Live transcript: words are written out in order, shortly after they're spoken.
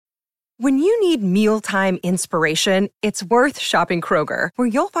When you need mealtime inspiration, it's worth shopping Kroger, where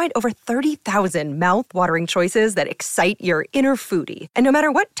you'll find over 30,000 mouth-watering choices that excite your inner foodie. And no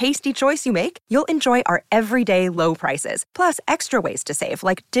matter what tasty choice you make, you'll enjoy our everyday low prices, plus extra ways to save,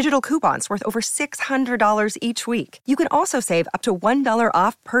 like digital coupons worth over $600 each week. You can also save up to $1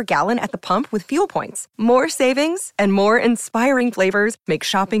 off per gallon at the pump with fuel points. More savings and more inspiring flavors make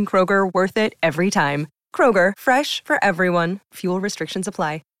shopping Kroger worth it every time. Kroger, fresh for everyone. Fuel restrictions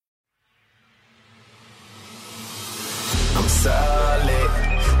apply. I'm solid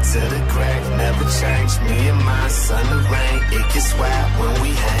to the crack, never change. Me and my son, the rain, it gets wet when we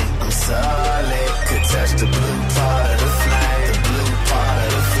hang. I'm solid, could touch the blue part of the flame, the blue part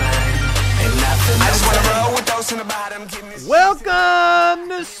of the flame. Ain't nothing. I just wanna roll with those in the bottom. Welcome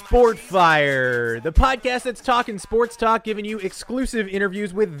to Sportfire, the podcast that's talking sports talk, giving you exclusive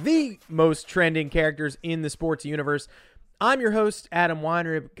interviews with the most trending characters in the sports universe. I'm your host, Adam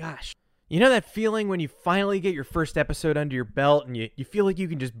Weinrib. Gosh. You know that feeling when you finally get your first episode under your belt and you feel like you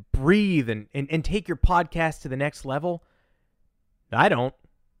can just breathe and take your podcast to the next level? I don't.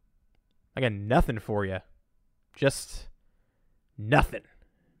 I got nothing for you. Just nothing.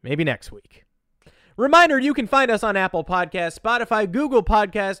 Maybe next week. Reminder, you can find us on Apple Podcasts, Spotify, Google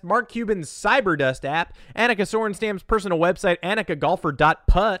Podcasts, Mark Cuban's Cyberdust app, Annika Sorenstam's personal website,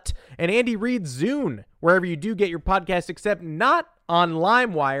 annikagolfer.put, and Andy Reid's Zune, wherever you do get your podcast, except not on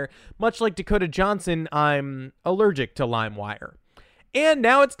LimeWire. Much like Dakota Johnson, I'm allergic to LimeWire. And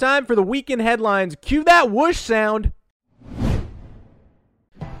now it's time for the weekend headlines. Cue that whoosh sound.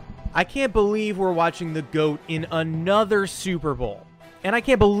 I can't believe we're watching the GOAT in another Super Bowl. And I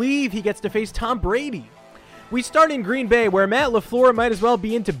can't believe he gets to face Tom Brady. We start in Green Bay, where Matt LaFleur might as well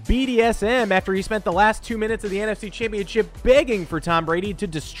be into BDSM after he spent the last 2 minutes of the NFC Championship begging for Tom Brady to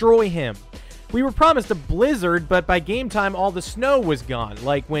destroy him. We were promised a blizzard, but by game time, all the snow was gone,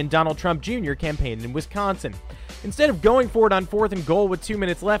 like when Donald Trump Jr. campaigned in Wisconsin. Instead of going for it on 4th and goal with 2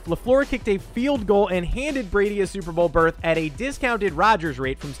 minutes left, LaFleur kicked a field goal and handed Brady a Super Bowl berth at a discounted Rodgers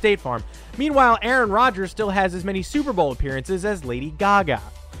rate from State Farm. Meanwhile, Aaron Rodgers still has as many Super Bowl appearances as Lady Gaga.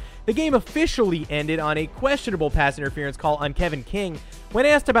 The game officially ended on a questionable pass interference call on Kevin King. When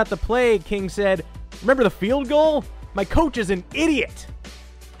asked about the play, King said, "Remember the field goal? My coach is an idiot."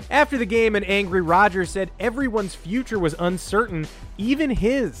 After the game, an angry Rodgers said everyone's future was uncertain, even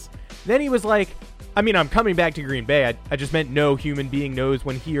his. Then he was like, I'm coming back to Green Bay. I just meant no human being knows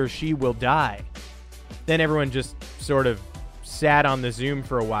when he or she will die. Then everyone just sort of sat on the Zoom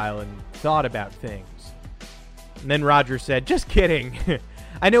for a while and thought about things. And then Rodgers said, "Just kidding.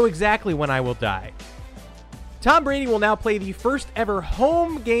 I know exactly when I will die." Tom Brady will now play the first ever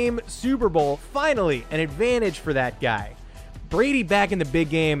home game Super Bowl. Finally, an advantage for that guy. Brady back in the big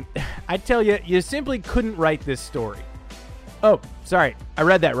game. I tell you, you simply couldn't write this story. Oh, sorry. I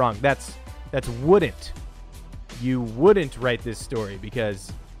read that wrong. That's wouldn't. You wouldn't write this story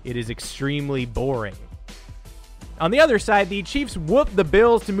because it is extremely boring. On the other side, the Chiefs whooped the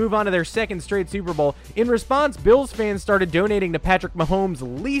Bills to move on to their second straight Super Bowl. In response, Bills fans started donating to Patrick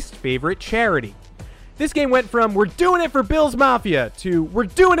Mahomes' least favorite charity. This game went from "we're doing it for Bills Mafia" to "we're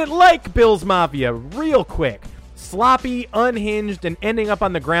doing it like Bills Mafia" real quick. Sloppy, unhinged, and ending up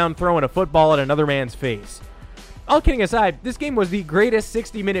on the ground throwing a football at another man's face. All kidding aside, this game was the greatest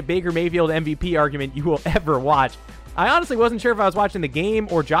 60-minute Baker Mayfield MVP argument you will ever watch. I honestly wasn't sure if I was watching the game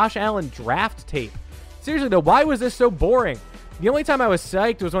or Josh Allen draft tape. Seriously though, why was this so boring? The only time I was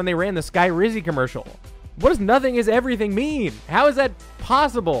psyched was when they ran the Sky Rizzy commercial. What does nothing is everything mean? How is that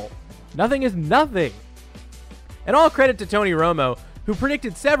possible? Nothing is nothing. And all credit to Tony Romo, who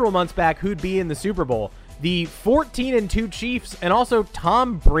predicted several months back who'd be in the Super Bowl. The 14-2 Chiefs, and also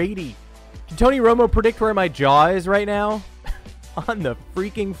Tom Brady. Can Tony Romo predict where my jaw is right now? On the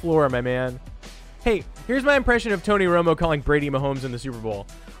freaking floor, my man. Hey, here's my impression of Tony Romo calling Brady Mahomes in the Super Bowl.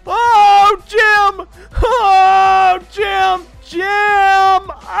 "Oh, Jim! Oh, Jim!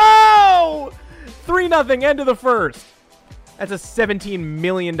 Jim! Oh!" 3-0, end of the first. That's a $17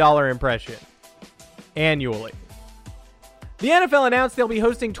 million impression. Annually. The NFL announced they'll be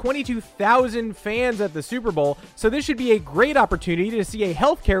hosting 22,000 fans at the Super Bowl, so this should be a great opportunity to see a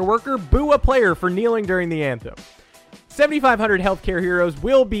healthcare worker boo a player for kneeling during the anthem. 7,500 healthcare heroes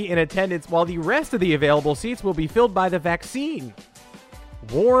will be in attendance, while the rest of the available seats will be filled by the vaccine.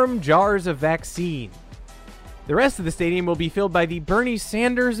 Warm jars of vaccine. The rest of the stadium will be filled by the Bernie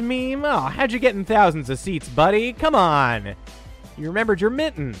Sanders meme. Oh, how'd you get in thousands of seats, buddy? Come on. You remembered your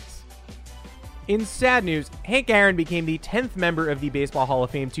mittens. In sad news, Hank Aaron became the 10th member of the Baseball Hall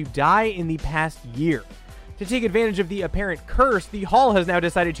of Fame to die in the past year. To take advantage of the apparent curse, the Hall has now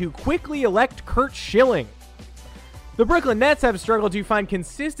decided to quickly elect Curt Schilling. The Brooklyn Nets have struggled to find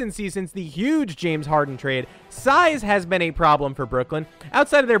consistency since the huge James Harden trade. Size has been a problem for Brooklyn.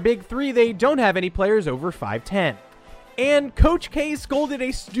 Outside of their big three, they don't have any players over 5'10". And Coach K scolded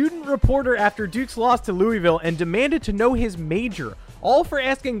a student reporter after Duke's loss to Louisville and demanded to know his major, all for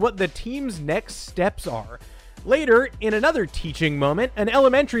asking what the team's next steps are. Later, in another teaching moment, an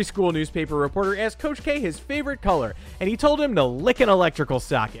elementary school newspaper reporter asked Coach K his favorite color, and he told him to lick an electrical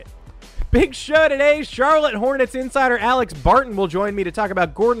socket. Big show today. Charlotte Hornets insider Alex Barton will join me to talk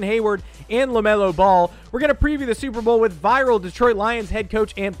about Gordon Hayward and LaMelo Ball. We're going to preview the Super Bowl with viral Detroit Lions head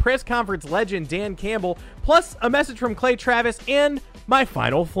coach and press conference legend Dan Campbell, plus a message from Clay Travis and my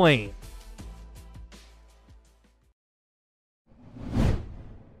final flame.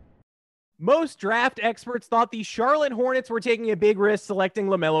 Most draft experts thought the Charlotte Hornets were taking a big risk selecting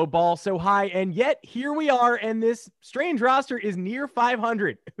LaMelo Ball so high, and yet here we are, and this strange roster is near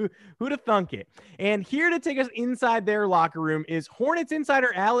 500. Who'd have thunk it? And here to take us inside their locker room is Hornets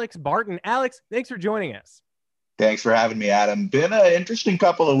insider Alex Barton. Alex, thanks for joining us. Thanks for having me, Adam. Been an interesting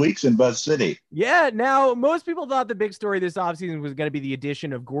couple of weeks in Buzz City. Yeah, now most people thought the big story this offseason was going to be the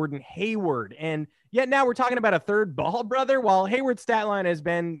addition of Gordon Hayward, and yet now we're talking about a third Ball brother, while Hayward's stat line has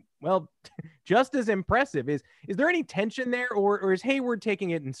been, well, just as impressive. Is there any tension there, or is Hayward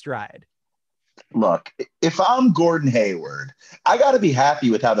taking it in stride? Look, if I'm Gordon Hayward, I got to be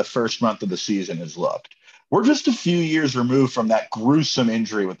happy with how the first month of the season has looked. We're just a few years removed from that gruesome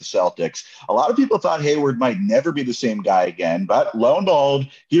injury with the Celtics. A lot of people thought Hayward might never be the same guy again, but lo and behold,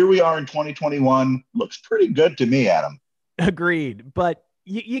 here we are in 2021. Looks pretty good to me, Adam. Agreed, but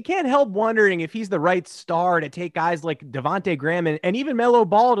you can't help wondering if he's the right star to take guys like Devontae Graham and even Melo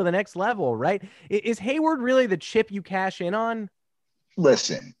Ball to the next level, right? Is Hayward really the chip you cash in on?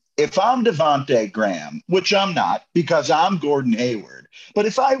 Listen, if I'm Devontae Graham, which I'm not because I'm Gordon Hayward, but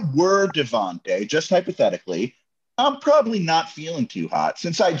if I were Devontae, just hypothetically, I'm probably not feeling too hot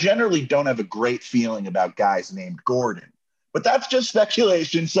since I generally don't have a great feeling about guys named Gordon. But that's just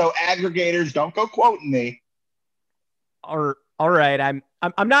speculation, so aggregators, don't go quoting me. All right,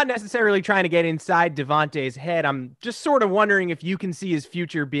 I'm not necessarily trying to get inside Devontae's head. I'm just sort of wondering if you can see his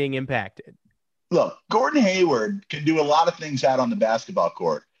future being impacted. Look, Gordon Hayward can do a lot of things out on the basketball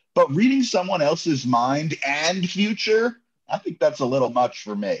court, but reading someone else's mind and future, I think that's a little much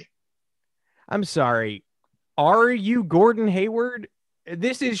for me. I'm sorry. Are you Gordon Hayward?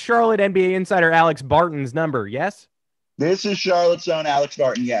 This is Charlotte NBA insider Alex Barton's number, yes? This is Charlotte's own Alex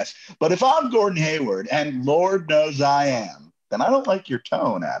Barton, yes. But if I'm Gordon Hayward, and Lord knows I am, then I don't like your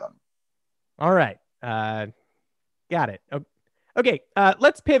tone, Adam. All right. Got it. Okay,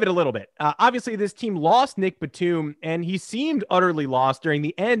 let's pivot a little bit. Obviously, this team lost Nick Batum, and he seemed utterly lost during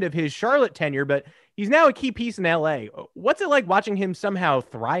the end of his Charlotte tenure, but he's now a key piece in LA. What's it like watching him somehow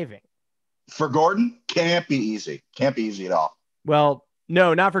thriving? For Gordon, can't be easy. Can't be easy at all. Well,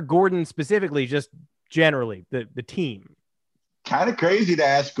 no, not for Gordon specifically, just generally, the team. Kind of crazy to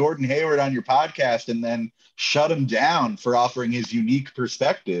ask Gordon Hayward on your podcast and then shut him down for offering his unique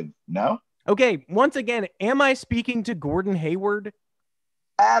perspective, no? Okay, once again, am I speaking to Gordon Hayward?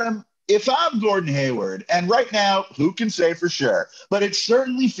 Adam, if I'm Gordon Hayward, and right now, who can say for sure, but it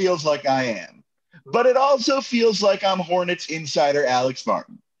certainly feels like I am. But it also feels like I'm Hornets insider Alex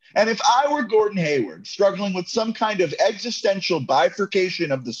Barton. And if I were Gordon Hayward, struggling with some kind of existential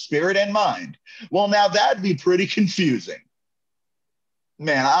bifurcation of the spirit and mind, well, now that'd be pretty confusing.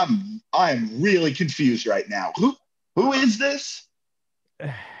 Man, I am really confused right now. Who is this?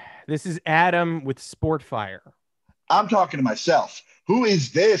 This is Adam with Sportfire. I'm talking to myself. Who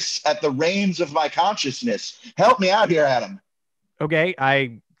is this at the reins of my consciousness? Help me out here, Adam. Okay,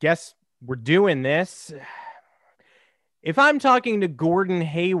 I guess we're doing this. If I'm talking to Gordon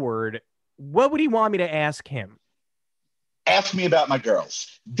Hayward, what would he want me to ask him? Ask me about my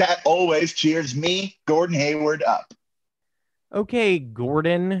girls. That always cheers me, Gordon Hayward, up. Okay,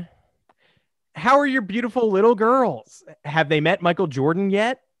 Gordon. How are your beautiful little girls? Have they met Michael Jordan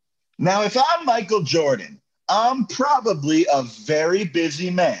yet? Now, if I'm Michael Jordan, I'm probably a very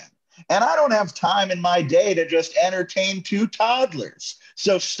busy man. And I don't have time in my day to just entertain two toddlers.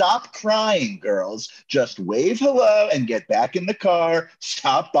 So stop crying, girls. Just wave hello and get back in the car.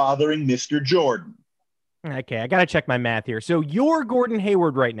 Stop bothering Mr. Jordan. Okay, I got to check my math here. So you're Gordon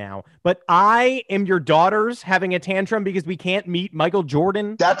Hayward right now, but I am your daughters having a tantrum because we can't meet Michael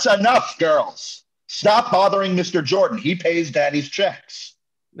Jordan? That's enough, girls. Stop bothering Mr. Jordan. He pays daddy's checks.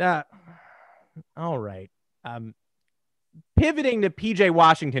 All right. Pivoting to PJ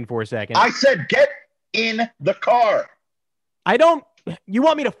Washington for a second. I said get in the car. You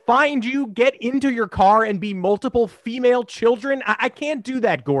want me to find you, get into your car, and be multiple female children? I can't do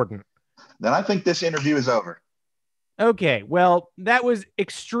that, Gordon. Then I think this interview is over. Okay, well, that was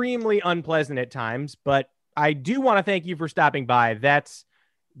extremely unpleasant at times, but I do want to thank you for stopping by. That's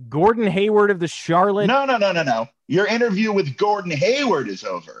Gordon Hayward of the Charlotte. No. Your interview with Gordon Hayward is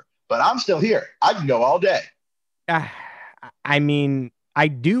over, but I'm still here. I can go all day. I mean, I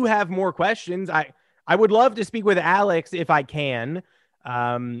do have more questions. I would love to speak with Alex if I can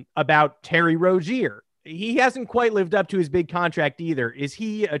about Terry Rozier. He hasn't quite lived up to his big contract either. Is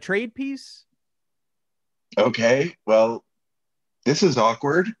he a trade piece? Okay, well, this is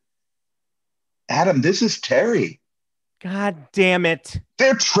awkward. Adam, this is Terry. God damn it.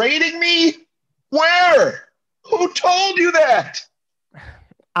 They're trading me? Where? Who told you that?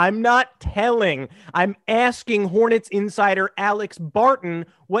 I'm not telling. I'm asking Hornets insider Alex Barton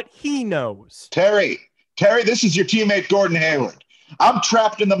what he knows. Terry, this is your teammate Gordon Hayward. I'm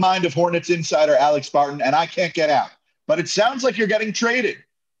trapped in the mind of Hornets insider Alex Barton, and I can't get out. But it sounds like you're getting traded.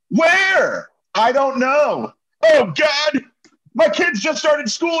 Where? I don't know. Oh, God. My kids just started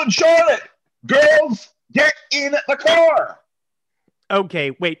school in Charlotte. Girls, get in the car.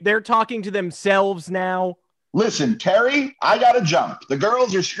 Okay, wait. They're talking to themselves now? Listen, Terry, I got to jump. The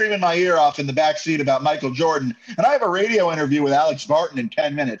girls are screaming my ear off in the backseat about Michael Jordan, and I have a radio interview with Alex Barton in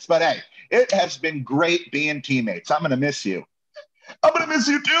 10 minutes. But, hey, it has been great being teammates. I'm going to miss you. I'm going to miss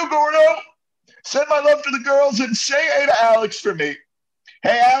you too, Gordo. Send my love to the girls and say hey to Alex for me.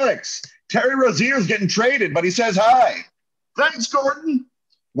 Hey, Alex, Terry Rozier's getting traded, but he says hi. Thanks, Gordon.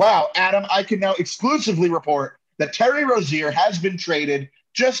 Wow, Adam, I can now exclusively report that Terry Rozier has been traded.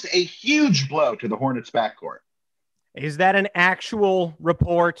 Just a huge blow to the Hornets backcourt. Is that an actual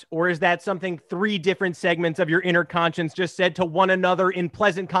report, or is that something 3 different segments of your inner conscience just said to one another in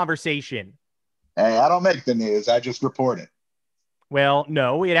pleasant conversation? Hey, I don't make the news. I just report it. Well,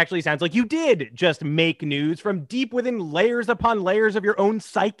 no, it actually sounds like you did just make news from deep within layers upon layers of your own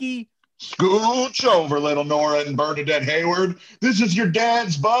psyche. Scooch over, little Nora and Bernadette Hayward. This is your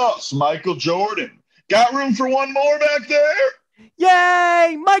dad's boss, Michael Jordan. Got room for one more back there?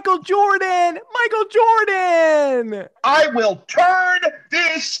 Yay! Michael Jordan! Michael Jordan! I will turn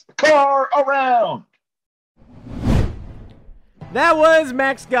this car around. That was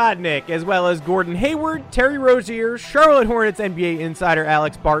Max Godnick, as well as Gordon Hayward, Terry Rozier, Charlotte Hornets NBA insider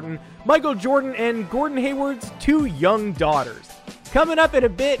Alex Barton, Michael Jordan, and Gordon Hayward's 2 young daughters. Coming up in a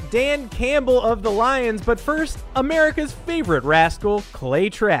bit, Dan Campbell of the Lions, but first, America's favorite rascal, Clay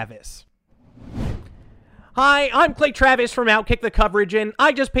Travis. Hi, I'm Clay Travis from Outkick the Coverage, and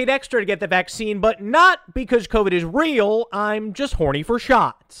I just paid extra to get the vaccine, but not because COVID is real. I'm just horny for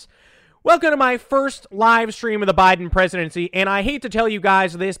shots. Welcome to my first live stream of the Biden presidency, and I hate to tell you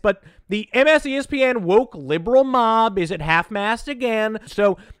guys this, but the MS-ESPN woke liberal mob is at half-mast again,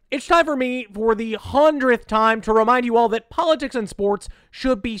 so it's time for me, for the 100th time, to remind you all that politics and sports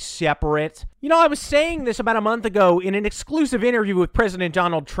should be separate. You know, I was saying this about a month ago in an exclusive interview with President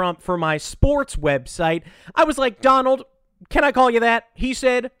Donald Trump for my sports website. I was like, Donald, can I call you that? He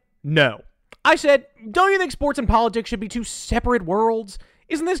said, no. I said, don't you think sports and politics should be 2 separate worlds?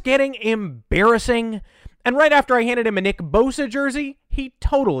 Isn't this getting embarrassing? And right after I handed him a Nick Bosa jersey, he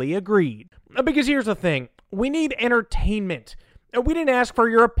totally agreed. Because here's the thing, we need entertainment. We didn't ask for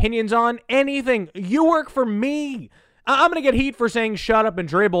your opinions on anything. You work for me. I'm going to get heat for saying shut up and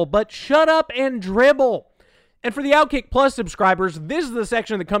dribble, but shut up and dribble. And for the Outkick Plus subscribers, this is the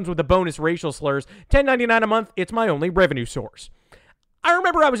section that comes with the bonus racial slurs. $10.99 a month, it's my only revenue source. I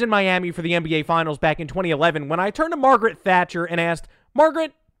remember I was in Miami for the NBA Finals back in 2011 when I turned to Margaret Thatcher and asked,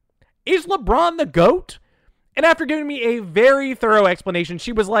 Margaret, is LeBron the GOAT? And after giving me a very thorough explanation,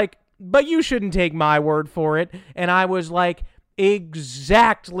 she was like, but you shouldn't take my word for it. And I was like,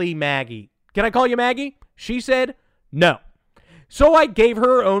 exactly, Maggie. Can I call you Maggie? She said, no. So I gave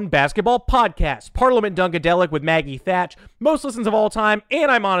her own basketball podcast, Parliament Dunkadelic with Maggie Thatch, most listens of all time, and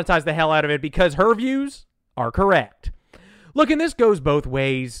I monetized the hell out of it because her views are correct. Look, and this goes both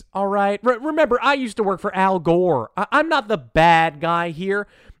ways, all right? Remember, I used to work for Al Gore. I'm not the bad guy here.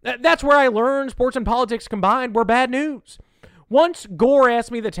 That's where I learned sports and politics combined were bad news. Once, Gore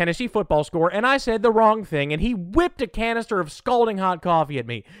asked me the Tennessee football score, and I said the wrong thing, and he whipped a canister of scalding hot coffee at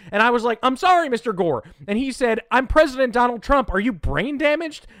me. And I was like, I'm sorry, Mr. Gore. And he said, I'm President Donald Trump. Are you brain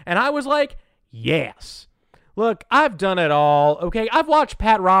damaged? And I was like, yes. Look, I've done it all, okay? I've watched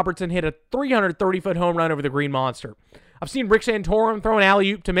Pat Robertson hit a 330-foot home run over the Green Monster. I've seen Rick Santorum throw an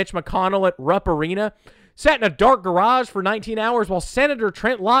alley-oop to Mitch McConnell at Rupp Arena. Sat in a dark garage for 19 hours while Senator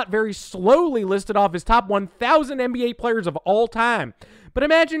Trent Lott very slowly listed off his top 1,000 NBA players of all time. But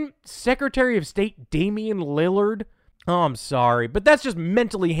imagine Secretary of State Damian Lillard. Oh, I'm sorry, but that's just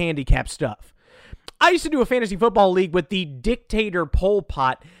mentally handicapped stuff. I used to do a fantasy football league with the dictator Pol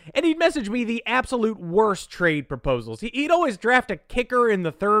Pot, and he'd message me the absolute worst trade proposals. He'd always draft a kicker in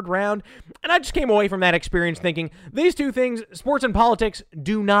the 3rd round, and I just came away from that experience thinking, these two things, sports and politics,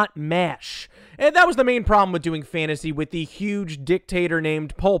 do not mash. And that was the main problem with doing fantasy with the huge dictator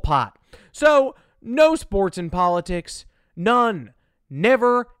named Pol Pot. So, no sports and politics. None.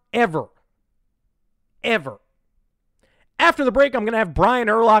 Never, ever. Ever. After the break, I'm going to have Brian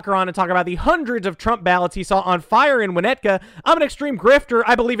Urlacher on to talk about the hundreds of Trump ballots he saw on fire in Winnetka. I'm an extreme grifter.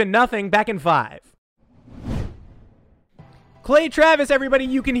 I believe in nothing. Back in 5. Clay Travis, everybody.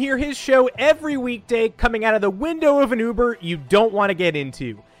 You can hear his show every weekday coming out of the window of an Uber you don't want to get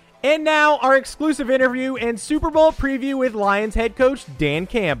into. And now, our exclusive interview and Super Bowl preview with Lions head coach Dan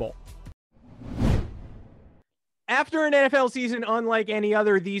Campbell. After an NFL season unlike any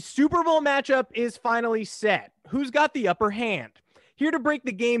other, the Super Bowl matchup is finally set. Who's got the upper hand? Here to break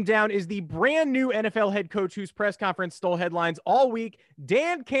the game down is the brand new NFL head coach whose press conference stole headlines all week,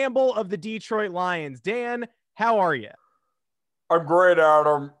 Dan Campbell of the Detroit Lions. Dan, how are you? I'm great,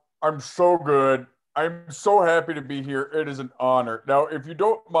 Adam. I'm so good. I'm so happy to be here. It is an honor. Now, if you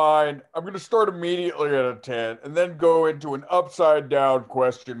don't mind, I'm going to start immediately at a 10 and then go into an upside down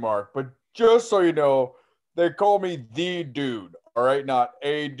question mark. But just so you know, they call me the dude, all right? Not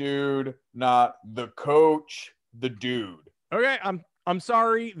a dude, not the coach, the dude. Okay, I'm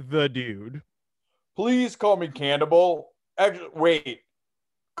sorry, the dude. Please call me Cannibal. Actually, wait.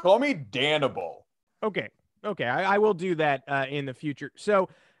 Call me Danable. Okay, I will do that in the future. So,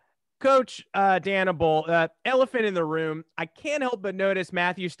 Coach Danable, elephant in the room. I can't help but notice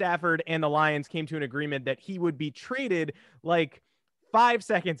Matthew Stafford and the Lions came to an agreement that he would be traded like 5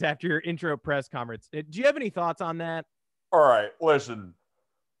 seconds after your intro press conference. Do you have any thoughts on that? All right, listen.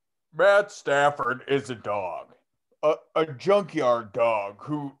 Matt Stafford is a dog, a junkyard dog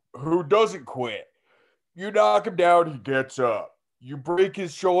who doesn't quit. You knock him down, he gets up. You break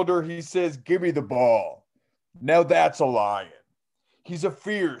his shoulder, he says, "Give me the ball." Now that's a lion. He's a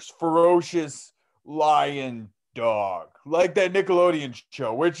fierce, ferocious lion dog, like that Nickelodeon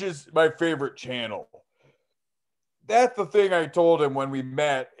show, which is my favorite channel. That's the thing I told him when we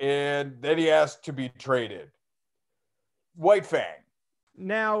met, and then he asked to be traded. White Fang.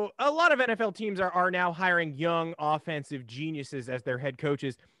 Now, a lot of NFL teams are now hiring young offensive geniuses as their head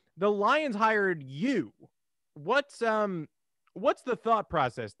coaches. The Lions hired you. What's the thought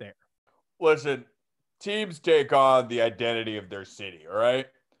process there? Listen, teams take on the identity of their city, all right?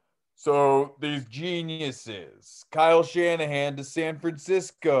 So these geniuses, Kyle Shanahan to San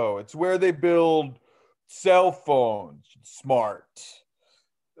Francisco, it's where they build cell phones, smart.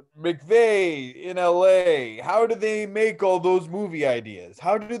 McVay in LA, how do they make all those movie ideas?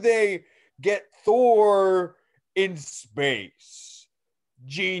 How do they get Thor in space?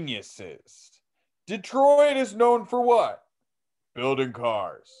 Geniuses. Detroit is known for what? Building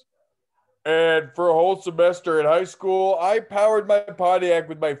cars. And for a whole semester in high school, I powered my Pontiac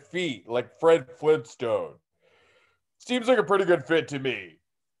with my feet like Fred Flintstone. Seems like a pretty good fit to me.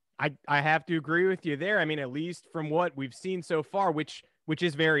 I have to agree with you there. I mean, at least from what we've seen so far, which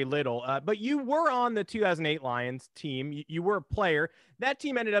is very little. But you were on the 2008 Lions team. You were a player. That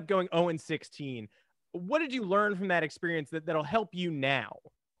team ended up going 0-16. What did you learn from that experience that'll help you now?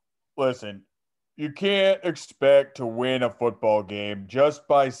 Listen, you can't expect to win a football game just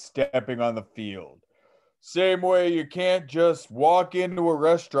by stepping on the field. Same way you can't just walk into a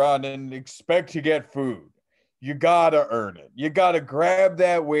restaurant and expect to get food. You gotta earn it. You gotta grab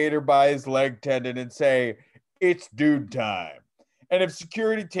that waiter by his leg tendon and say, "It's dude time." And if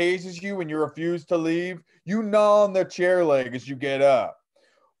security tases you and you refuse to leave, you gnaw on the chair leg as you get up.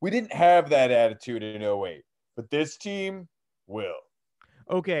 We didn't have that attitude in 08, but this team will.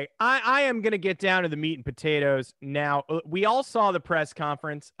 Okay, I am going to get down to the meat and potatoes now. We all saw the press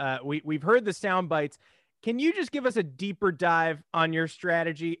conference. We've heard the sound bites. Can you just give us a deeper dive on your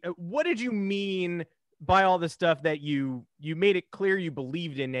strategy? What did you mean by all the stuff that you made it clear you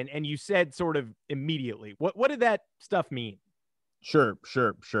believed in and you said sort of immediately? What did that stuff mean? Sure.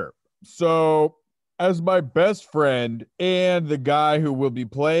 So, as my best friend and the guy who will be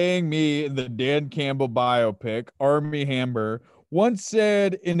playing me in the Dan Campbell biopic, Armie Hammer, once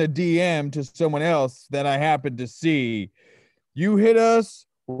said in a DM to someone else that I happened to see, "You hit us,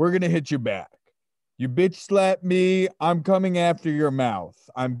 we're going to hit you back. You bitch slap me, I'm coming after your mouth.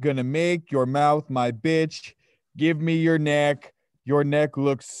 I'm going to make your mouth my bitch. Give me your neck. Your neck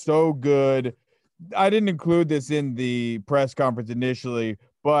looks so good." I didn't include this in the press conference initially,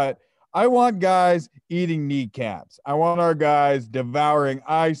 but I want guys eating kneecaps. I want our guys devouring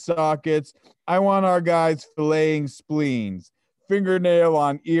eye sockets. I want our guys filleting spleens, fingernail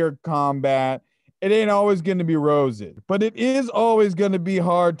on ear combat, it ain't always going to be roses, but it is always going to be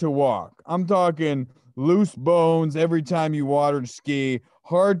hard to walk. I'm talking loose bones every time you water ski,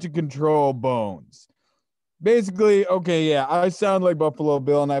 hard to control bones. Basically, okay, yeah, I sound like Buffalo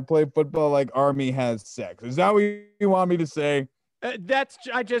Bill and I play football like Army has sex. Is that what you want me to say? I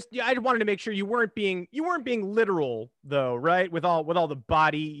wanted to make sure you weren't being literal though, right? With all the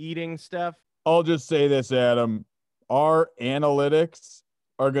body eating stuff. I'll just say this, Adam. Our analytics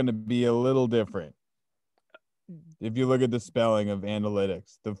are going to be a little different. If you look at the spelling of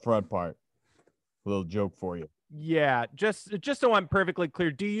analytics, the front part, a little joke for you. Yeah, just so I'm perfectly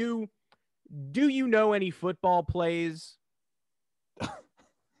clear, do you know any football plays?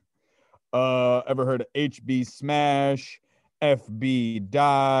 Ever heard of HB Smash, FB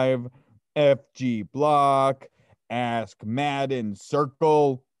Dive, FG Block, Ask Madden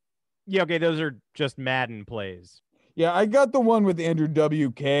Circle? Yeah, okay, those are just Madden plays. Yeah, I got the one with Andrew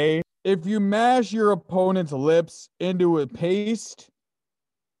WK. If you mash your opponent's lips into a paste,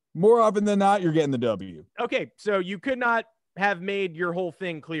 more often than not, you're getting the W. Okay, so you could not have made your whole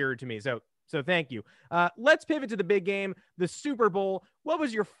thing clearer to me. So thank you. Let's pivot to the big game, the Super Bowl. What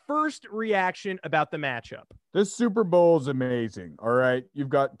was your first reaction about the matchup? This Super Bowl is amazing. All right. You've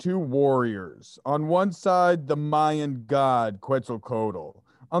got two warriors. On one side, the Mayan god, Quetzalcoatl.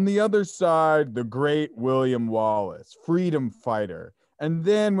 On the other side, the great William Wallace, freedom fighter. And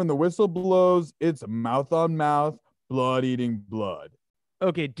then when the whistle blows, it's mouth on mouth, blood eating blood.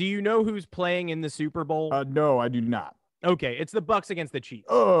 Okay. Do you know who's playing in the Super Bowl? No, I do not. Okay. It's the Bucs against the Chiefs.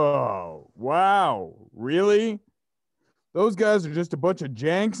 Oh, wow. Really? Those guys are just a bunch of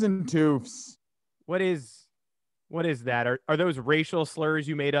janks and toofs. What is that? Are those racial slurs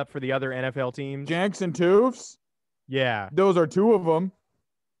you made up for the other NFL teams? Janks and toofs? Yeah. Those are two of them.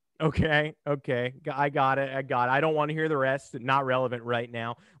 Okay. I got it. I don't want to hear the rest. Not relevant right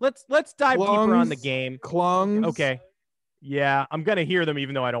now. Let's dive deeper on the game. Clungs. Okay. Yeah, I'm going to hear them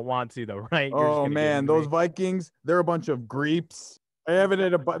even though I don't want to though, right? Oh man, those Vikings, they're a bunch of greeps. I have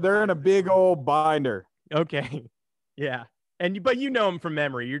it they're in a big old binder. Okay. Yeah. But you know them from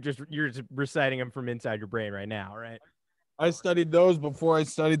memory. You're just reciting them from inside your brain right now, right? I studied those before I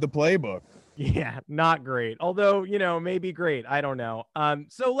studied the playbook. Yeah, not great. Although, maybe great. I don't know.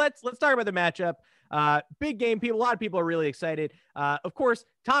 So let's talk about the matchup. Big game. A lot of people are really excited. Of course,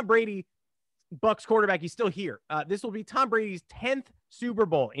 Tom Brady, Bucs quarterback, he's still here. This will be Tom Brady's 10th Super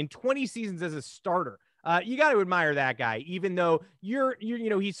Bowl in 20 seasons as a starter. You got to admire that guy, even though you're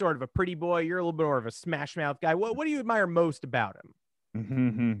he's sort of a pretty boy. You're a little bit more of a smash mouth guy. What do you admire most about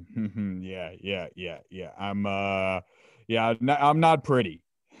him? Yeah. I'm not pretty.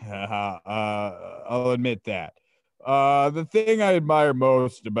 I'll admit that. The thing I admire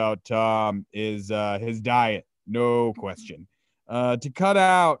most about Tom is his diet, no question. To cut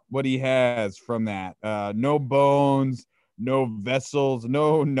out what he has from that, no bones, no vessels,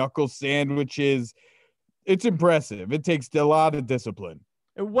 no knuckle sandwiches. It's impressive. It takes a lot of discipline.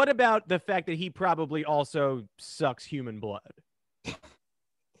 And what about the fact that he probably also sucks human blood?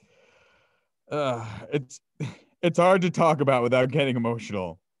 It's hard to talk about without getting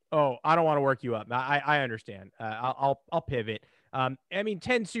emotional. Oh, I don't want to work you up. I understand. I'll pivot. 10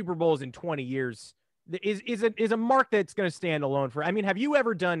 Super Bowls in 20 years is a mark that's going to stand alone for. Have you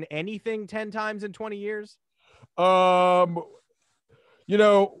ever done anything 10 times in 20 years? When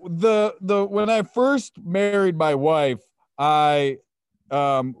I first married my wife, I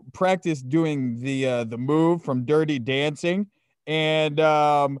practiced doing the move from Dirty Dancing,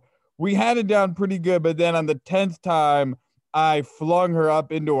 and we had it down pretty good. But then on the 10th time, I flung her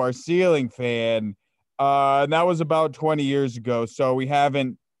up into our ceiling fan, and that was about 20 years ago. So we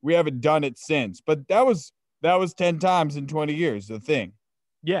haven't done it since. But that was 10 times in 20 years, the thing.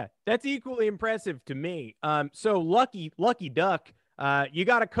 Yeah, that's equally impressive to me. So lucky duck. You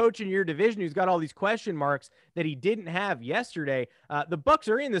got a coach in your division who's got all these question marks that he didn't have yesterday. The Bucs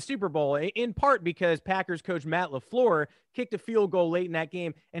are in the Super Bowl in part because Packers coach Matt LaFleur kicked a field goal late in that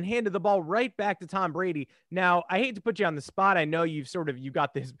game and handed the ball right back to Tom Brady. Now, I hate to put you on the spot. I know you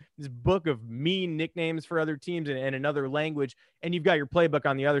got this book of mean nicknames for other teams in another language, and you've got your playbook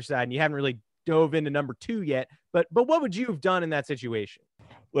on the other side, and you haven't really dove into number 2 yet. But what would you have done in that situation?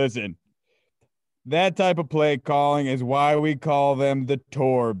 Listen. That type of play calling is why we call them the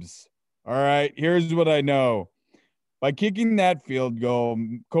Torbs. All right, here's what I know. By kicking that field goal,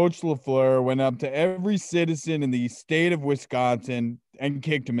 Coach LaFleur went up to every citizen in the state of Wisconsin and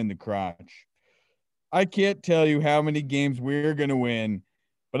kicked him in the crotch. I can't tell you how many games we're going to win,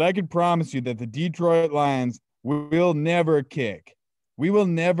 but I can promise you that the Detroit Lions will never kick. We will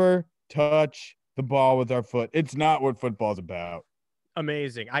never touch the ball with our foot. It's not what football's about.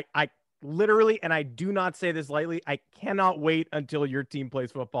 Amazing. literally, and I do not say this lightly, I cannot wait until your team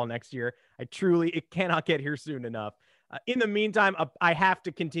plays football next year. It cannot get here soon enough. In the meantime, I have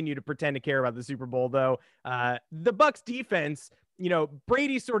to continue to pretend to care about the Super Bowl, though. The Bucs defense,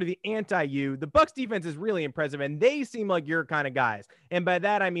 Brady's sort of the anti-you. The Bucs defense is really impressive, and they seem like your kind of guys. And by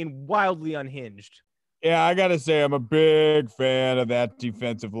that, I mean wildly unhinged. Yeah, I got to say, I'm a big fan of that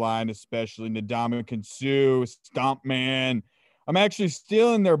defensive line, especially Ndamukong Suh, Stompman. I'm actually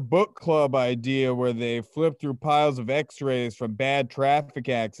stealing their book club idea where they flip through piles of x-rays from bad traffic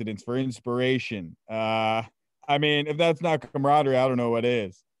accidents for inspiration. I mean, if that's not camaraderie, I don't know what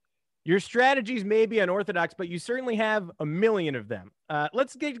is. Your strategies may be unorthodox, but you certainly have a million of them.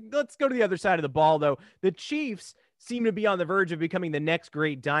 Let's go to the other side of the ball, though. The Chiefs seem to be on the verge of becoming the next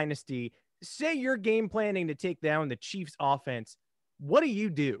great dynasty. Say you're game planning to take down the Chiefs offense. What do you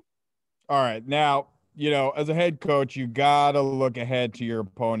do? All right. Now, as a head coach, you got to look ahead to your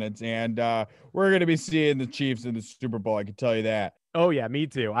opponents. And we're going to be seeing the Chiefs in the Super Bowl. I can tell you that. Oh, yeah, me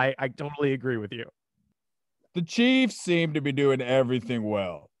too. I totally agree with you. The Chiefs seem to be doing everything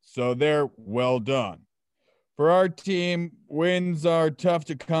well, so they're well done. For our team, wins are tough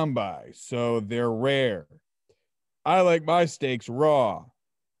to come by, so they're rare. I like my steaks raw.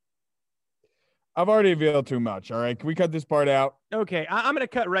 I've already revealed too much. All right, can we cut this part out? Okay, I'm going to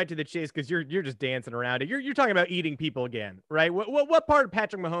cut right to the chase because you're just dancing around it. You're talking about eating people again, right? What part of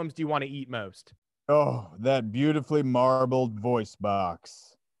Patrick Mahomes do you want to eat most? Oh, that beautifully marbled voice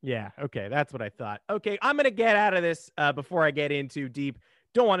box. Yeah, okay, that's what I thought. Okay, I'm going to get out of this before I get in too deep.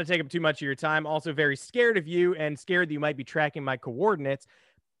 Don't want to take up too much of your time. Also very scared of you and scared that you might be tracking my coordinates.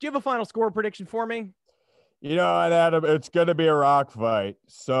 Do you have a final score prediction for me? Adam, it's going to be a rock fight.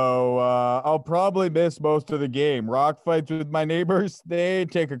 So I'll probably miss most of the game. Rock fights with my neighbors, they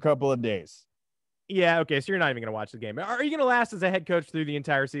take a couple of days. Yeah, okay, so you're not even going to watch the game. Are you going to last as a head coach through the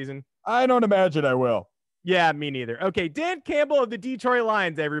entire season? I don't imagine I will. Yeah, me neither. Okay, Dan Campbell of the Detroit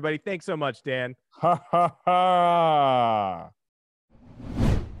Lions, everybody. Thanks so much, Dan. Ha, ha, ha.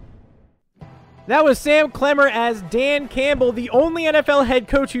 That was Sam Clemmer as Dan Campbell, the only NFL head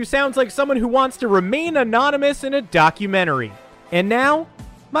coach who sounds like someone who wants to remain anonymous in a documentary. And now,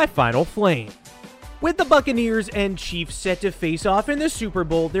 my final flame. With the Buccaneers and Chiefs set to face off in the Super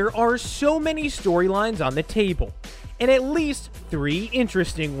Bowl, there are so many storylines on the table, and at least 3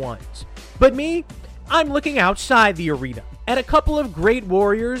 interesting ones. But me, I'm looking outside the arena at a couple of great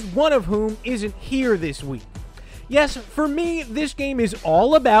warriors, one of whom isn't here this week. Yes, for me, this game is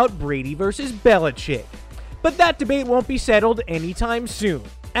all about Brady versus Belichick. But that debate won't be settled anytime soon.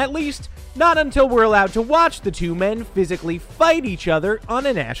 At least, not until we're allowed to watch the two men physically fight each other on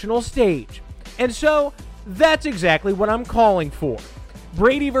a national stage. And so, that's exactly what I'm calling for.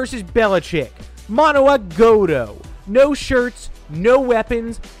 Brady versus Belichick. Mano a godo. No shirts, no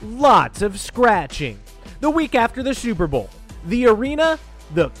weapons, lots of scratching. The week after the Super Bowl. The arena,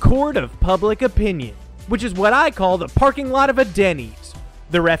 the court of public opinion, which is what I call the parking lot of a Denny's.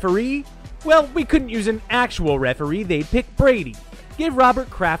 The referee? Well, we couldn't use an actual referee, they'd pick Brady. Give Robert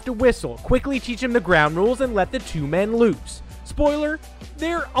Kraft a whistle, quickly teach him the ground rules, and let the two men loose. Spoiler,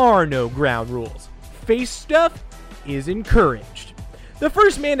 there are no ground rules. Face stuff is encouraged. The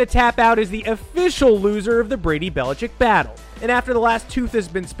first man to tap out is the official loser of the Brady-Belichick battle. And after the last tooth has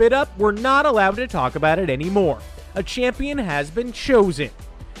been spit up, we're not allowed to talk about it anymore. A champion has been chosen.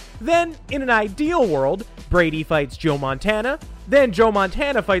 Then, in an ideal world, Brady fights Joe Montana, then Joe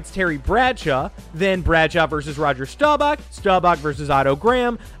Montana fights Terry Bradshaw, then Bradshaw versus Roger Staubach, Staubach versus Otto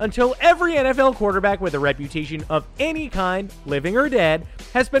Graham, until every NFL quarterback with a reputation of any kind, living or dead,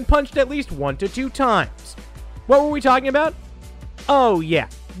 has been punched at least 1 to 2 times. What were we talking about? Oh yeah,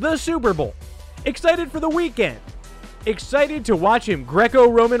 the Super Bowl. Excited for the weekend. Excited to watch him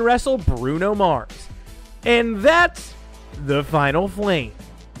Greco-Roman wrestle Bruno Mars. And that's the final flame.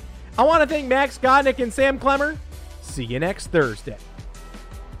 I want to thank Max Godnick and Sam Clemmer. See you next Thursday.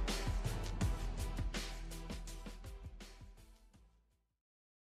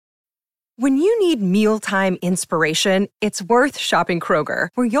 When you need mealtime inspiration, it's worth shopping Kroger,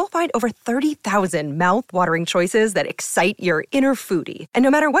 where you'll find over 30,000 mouth-watering choices that excite your inner foodie. And no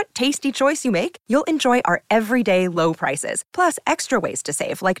matter what tasty choice you make, you'll enjoy our everyday low prices, plus extra ways to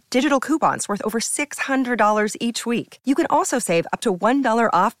save, like digital coupons worth over $600 each week. You can also save up to $1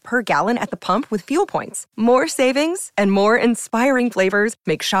 off per gallon at the pump with fuel points. More savings and more inspiring flavors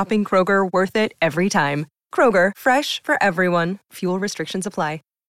make shopping Kroger worth it every time. Kroger, fresh for everyone. Fuel restrictions apply.